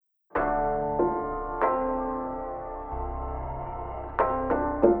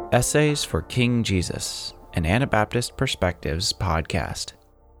Essays for King Jesus, an Anabaptist Perspectives podcast.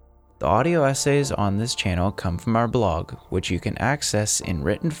 The audio essays on this channel come from our blog, which you can access in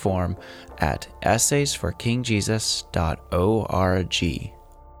written form at essaysforkingjesus.org.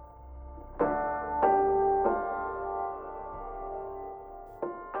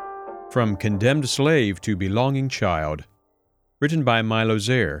 From Condemned Slave to Belonging Child, written by Milo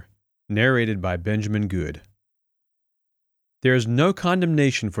Zehr, narrated by Benjamin Good. There is no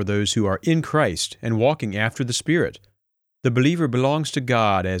condemnation for those who are in Christ and walking after the Spirit. The believer belongs to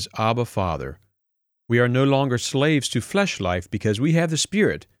God as Abba Father. We are no longer slaves to flesh life because we have the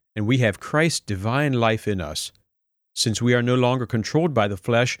Spirit and we have Christ's divine life in us. Since we are no longer controlled by the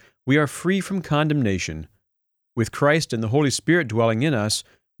flesh, we are free from condemnation. With Christ and the Holy Spirit dwelling in us,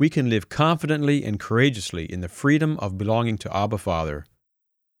 we can live confidently and courageously in the freedom of belonging to Abba Father.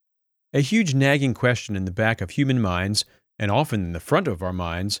 A huge nagging question in the back of human minds, and often in the front of our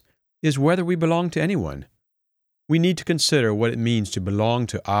minds, is whether we belong to anyone. We need to consider what it means to belong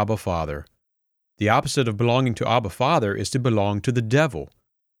to Abba Father. The opposite of belonging to Abba Father is to belong to the devil.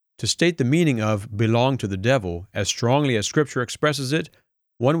 To state the meaning of belong to the devil as strongly as Scripture expresses it,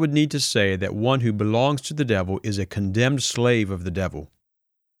 one would need to say that one who belongs to the devil is a condemned slave of the devil.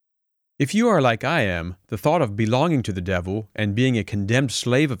 If you are like I am, the thought of belonging to the devil and being a condemned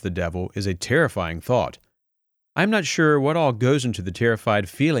slave of the devil is a terrifying thought. I'm not sure what all goes into the terrified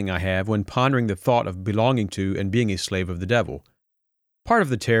feeling I have when pondering the thought of belonging to and being a slave of the devil. Part of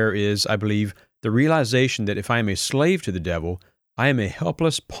the terror is, I believe, the realization that if I am a slave to the devil, I am a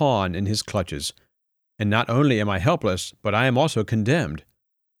helpless pawn in his clutches. And not only am I helpless, but I am also condemned.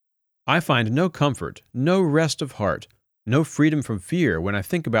 I find no comfort, no rest of heart, no freedom from fear when I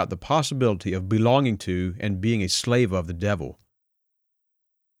think about the possibility of belonging to and being a slave of the devil.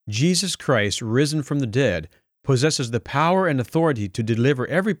 Jesus Christ, risen from the dead, possesses the power and authority to deliver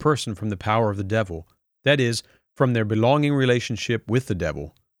every person from the power of the devil, that is, from their belonging relationship with the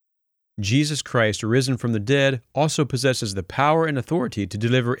devil. Jesus Christ, risen from the dead, also possesses the power and authority to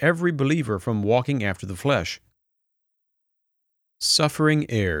deliver every believer from walking after the flesh. Suffering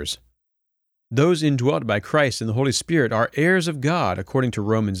heirs. Those indwelt by Christ and the Holy Spirit are heirs of God, according to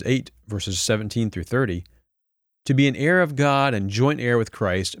Romans 8, verses 17 through 30. To be an heir of God and joint heir with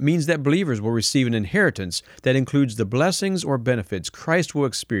Christ means that believers will receive an inheritance that includes the blessings or benefits Christ will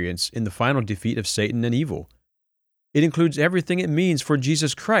experience in the final defeat of Satan and evil. It includes everything it means for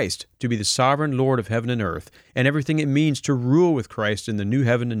Jesus Christ to be the sovereign Lord of heaven and earth, and everything it means to rule with Christ in the new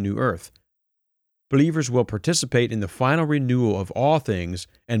heaven and new earth. Believers will participate in the final renewal of all things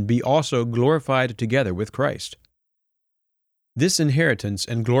and be also glorified together with Christ. This inheritance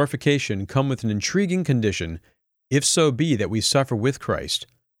and glorification come with an intriguing condition, if so be that we suffer with Christ.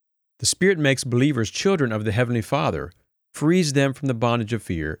 The Spirit makes believers children of the Heavenly Father, frees them from the bondage of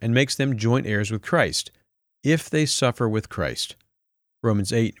fear, and makes them joint heirs with Christ, if they suffer with Christ.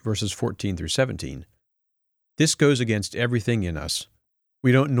 Romans 8, verses 14 through 17. This goes against everything in us.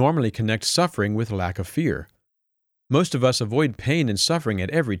 We don't normally connect suffering with lack of fear. Most of us avoid pain and suffering at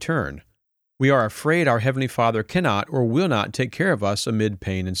every turn. We are afraid our Heavenly Father cannot or will not take care of us amid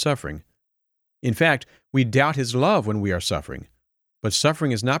pain and suffering. In fact, we doubt His love when we are suffering. But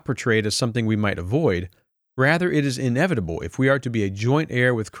suffering is not portrayed as something we might avoid. Rather, it is inevitable if we are to be a joint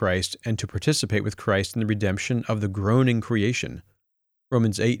heir with Christ and to participate with Christ in the redemption of the groaning creation.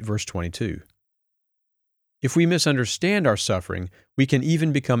 Romans 8, verse 22. If we misunderstand our suffering, we can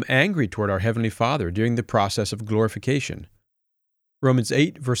even become angry toward our Heavenly Father during the process of glorification. Romans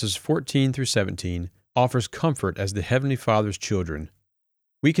 8, verses 14 through 17 offers comfort as the Heavenly Father's children.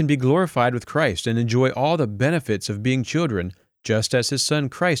 We can be glorified with Christ and enjoy all the benefits of being children, just as His Son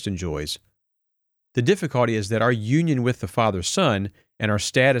Christ enjoys. The difficulty is that our union with the Father's Son and our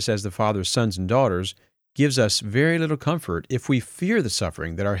status as the Father's sons and daughters gives us very little comfort if we fear the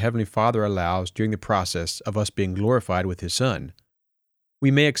suffering that our Heavenly Father allows during the process of us being glorified with His Son.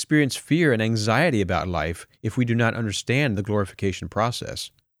 We may experience fear and anxiety about life if we do not understand the glorification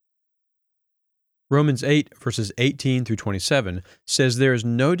process. Romans 8, verses 18 through 27 says there is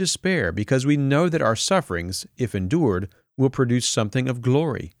no despair because we know that our sufferings, if endured, will produce something of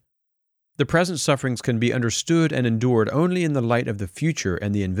glory. The present sufferings can be understood and endured only in the light of the future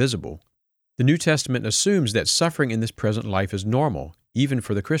and the invisible. The New Testament assumes that suffering in this present life is normal, even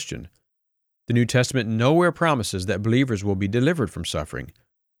for the Christian. The New Testament nowhere promises that believers will be delivered from suffering.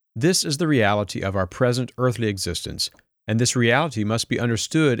 This is the reality of our present earthly existence, and this reality must be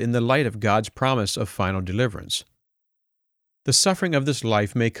understood in the light of God's promise of final deliverance. The suffering of this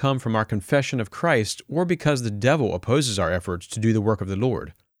life may come from our confession of Christ or because the devil opposes our efforts to do the work of the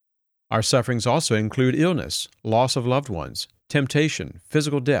Lord. Our sufferings also include illness, loss of loved ones, temptation,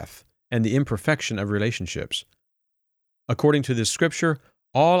 physical death, and the imperfection of relationships. According to this scripture,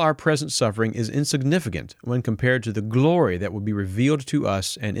 all our present suffering is insignificant when compared to the glory that will be revealed to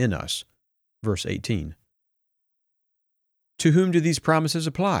us and in us. Verse 18. To whom do these promises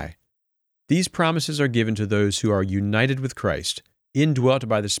apply? These promises are given to those who are united with Christ, indwelt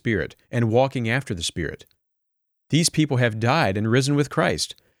by the Spirit, and walking after the Spirit. These people have died and risen with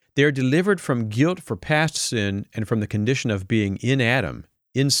Christ. They are delivered from guilt for past sin and from the condition of being in Adam,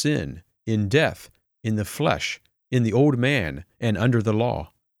 in sin, in death, in the flesh, in the old man, and under the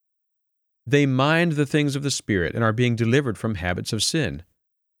law. They mind the things of the Spirit and are being delivered from habits of sin.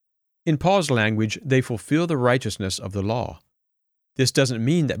 In Paul's language, they fulfill the righteousness of the law. This doesn't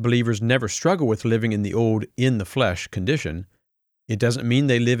mean that believers never struggle with living in the old, in the flesh condition. It doesn't mean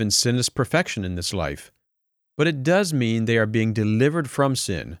they live in sinless perfection in this life. But it does mean they are being delivered from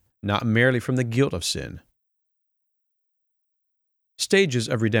sin, not merely from the guilt of sin. Stages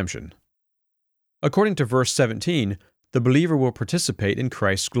of redemption. According to verse 17, the believer will participate in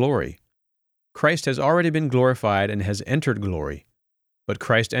Christ's glory. Christ has already been glorified and has entered glory. But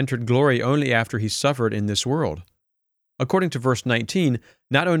Christ entered glory only after he suffered in this world. According to verse 19,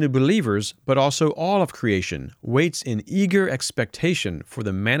 not only believers, but also all of creation waits in eager expectation for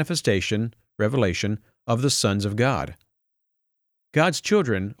the manifestation, revelation, of the sons of God. God's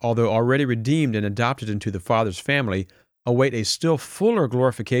children, although already redeemed and adopted into the Father's family, await a still fuller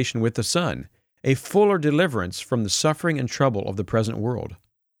glorification with the Son, a fuller deliverance from the suffering and trouble of the present world.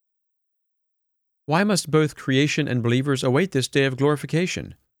 Why must both creation and believers await this day of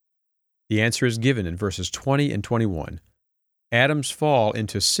glorification? The answer is given in verses 20 and 21. Adam's fall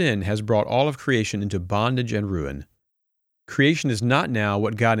into sin has brought all of creation into bondage and ruin. Creation is not now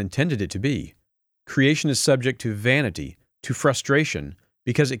what God intended it to be. Creation is subject to vanity, to frustration,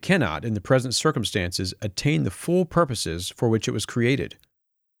 because it cannot, in the present circumstances, attain the full purposes for which it was created.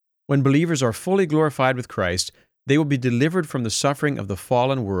 When believers are fully glorified with Christ, they will be delivered from the suffering of the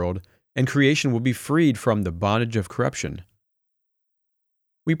fallen world, and creation will be freed from the bondage of corruption.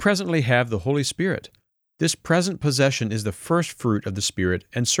 We presently have the Holy Spirit. This present possession is the first fruit of the Spirit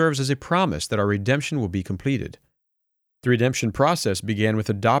and serves as a promise that our redemption will be completed. The redemption process began with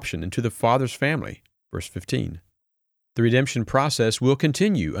adoption into the Father's family, verse 15. The redemption process will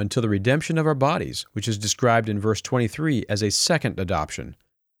continue until the redemption of our bodies, which is described in verse 23 as a second adoption.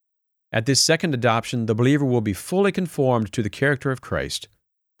 At this second adoption, the believer will be fully conformed to the character of Christ,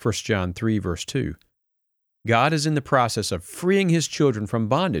 1 John 3, verse 2. God is in the process of freeing His children from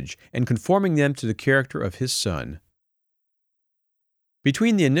bondage and conforming them to the character of His Son.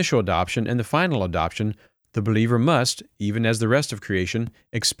 Between the initial adoption and the final adoption, the believer must, even as the rest of creation,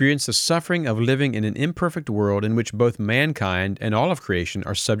 experience the suffering of living in an imperfect world in which both mankind and all of creation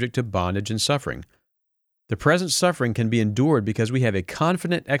are subject to bondage and suffering. The present suffering can be endured because we have a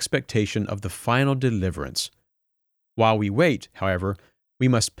confident expectation of the final deliverance. While we wait, however, we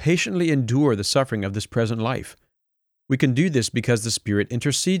must patiently endure the suffering of this present life. We can do this because the Spirit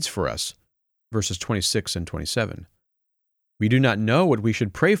intercedes for us, verses 26 and 27. We do not know what we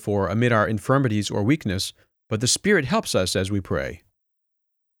should pray for amid our infirmities or weakness, but the Spirit helps us as we pray.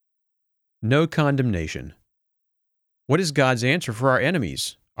 No condemnation. What is God's answer for our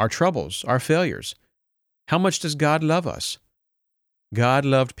enemies, our troubles, our failures? How much does God love us? God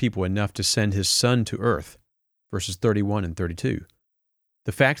loved people enough to send His Son to earth, verses 31 and 32.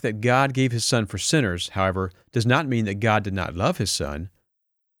 The fact that God gave His Son for sinners, however, does not mean that God did not love His Son.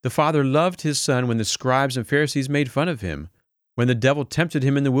 The Father loved His Son when the scribes and Pharisees made fun of Him, when the devil tempted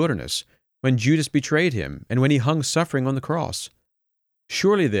Him in the wilderness, when Judas betrayed Him, and when He hung suffering on the cross.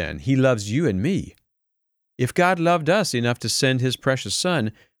 Surely then, He loves you and me. If God loved us enough to send His precious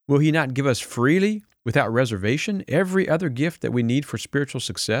Son, will He not give us freely, without reservation, every other gift that we need for spiritual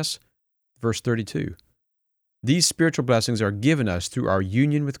success? Verse 32. These spiritual blessings are given us through our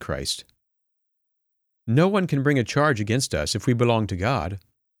union with Christ. No one can bring a charge against us if we belong to God,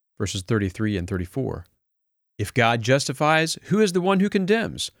 verses 33 and 34. If God justifies, who is the one who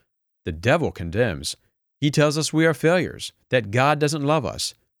condemns? The devil condemns. He tells us we are failures, that God doesn't love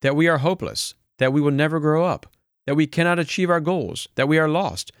us, that we are hopeless, that we will never grow up, that we cannot achieve our goals, that we are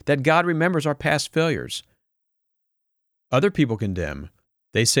lost, that God remembers our past failures. Other people condemn.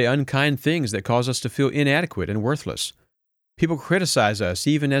 They say unkind things that cause us to feel inadequate and worthless. People criticize us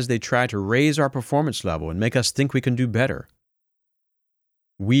even as they try to raise our performance level and make us think we can do better.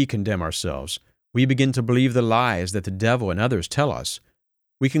 We condemn ourselves. We begin to believe the lies that the devil and others tell us.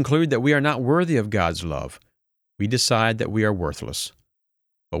 We conclude that we are not worthy of God's love. We decide that we are worthless.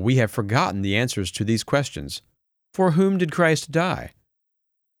 But we have forgotten the answers to these questions. For whom did Christ die?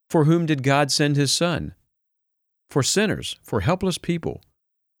 For whom did God send His Son? for sinners, for helpless people.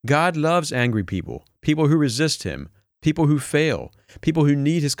 God loves angry people, people who resist Him, people who fail, people who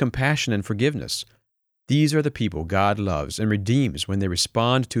need His compassion and forgiveness. These are the people God loves and redeems when they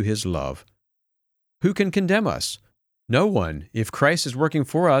respond to His love. Who can condemn us? No one. If Christ is working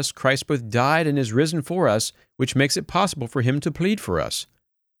for us, Christ both died and is risen for us, which makes it possible for Him to plead for us.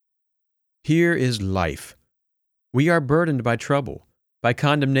 Here is life. We are burdened by trouble, by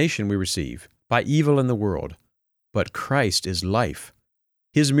condemnation we receive, by evil in the world. But Christ is life.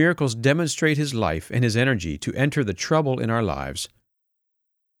 His miracles demonstrate His life and His energy to enter the trouble in our lives.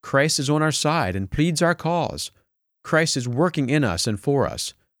 Christ is on our side and pleads our cause. Christ is working in us and for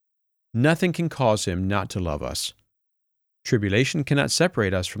us. Nothing can cause Him not to love us. Tribulation cannot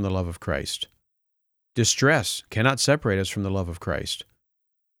separate us from the love of Christ. Distress cannot separate us from the love of Christ.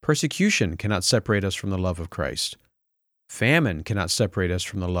 Persecution cannot separate us from the love of Christ. Famine cannot separate us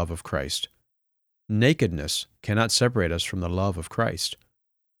from the love of Christ. Nakedness cannot separate us from the love of Christ.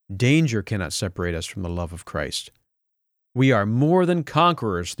 Danger cannot separate us from the love of Christ. We are more than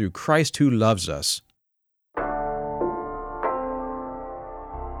conquerors through Christ who loves us.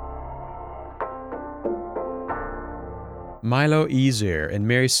 Milo Zehr and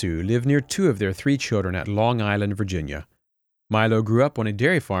Mary Sue live near 2 of their 3 children at Long Island, Virginia. Milo grew up on a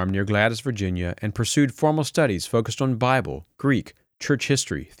dairy farm near Gladys, Virginia, and pursued formal studies focused on Bible, Greek, church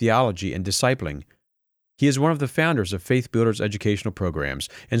history, theology, and discipling. He is one of the founders of Faith Builders educational programs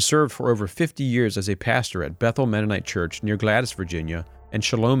and served for over 50 years as a pastor at Bethel Mennonite Church near Gladys, Virginia, and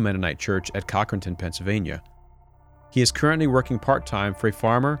Shalom Mennonite Church at Cochranton, Pennsylvania. He is currently working part-time for a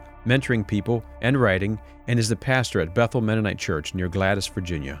farmer, mentoring people, and writing, and is the pastor at Bethel Mennonite Church near Gladys,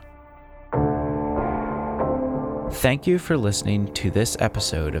 Virginia. Thank you for listening to this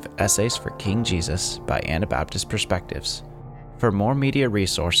episode of Essays for King Jesus by Anabaptist Perspectives. For more media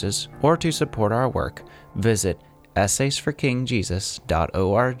resources or to support our work, visit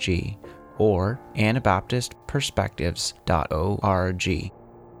essaysforkingjesus.org or anabaptistperspectives.org.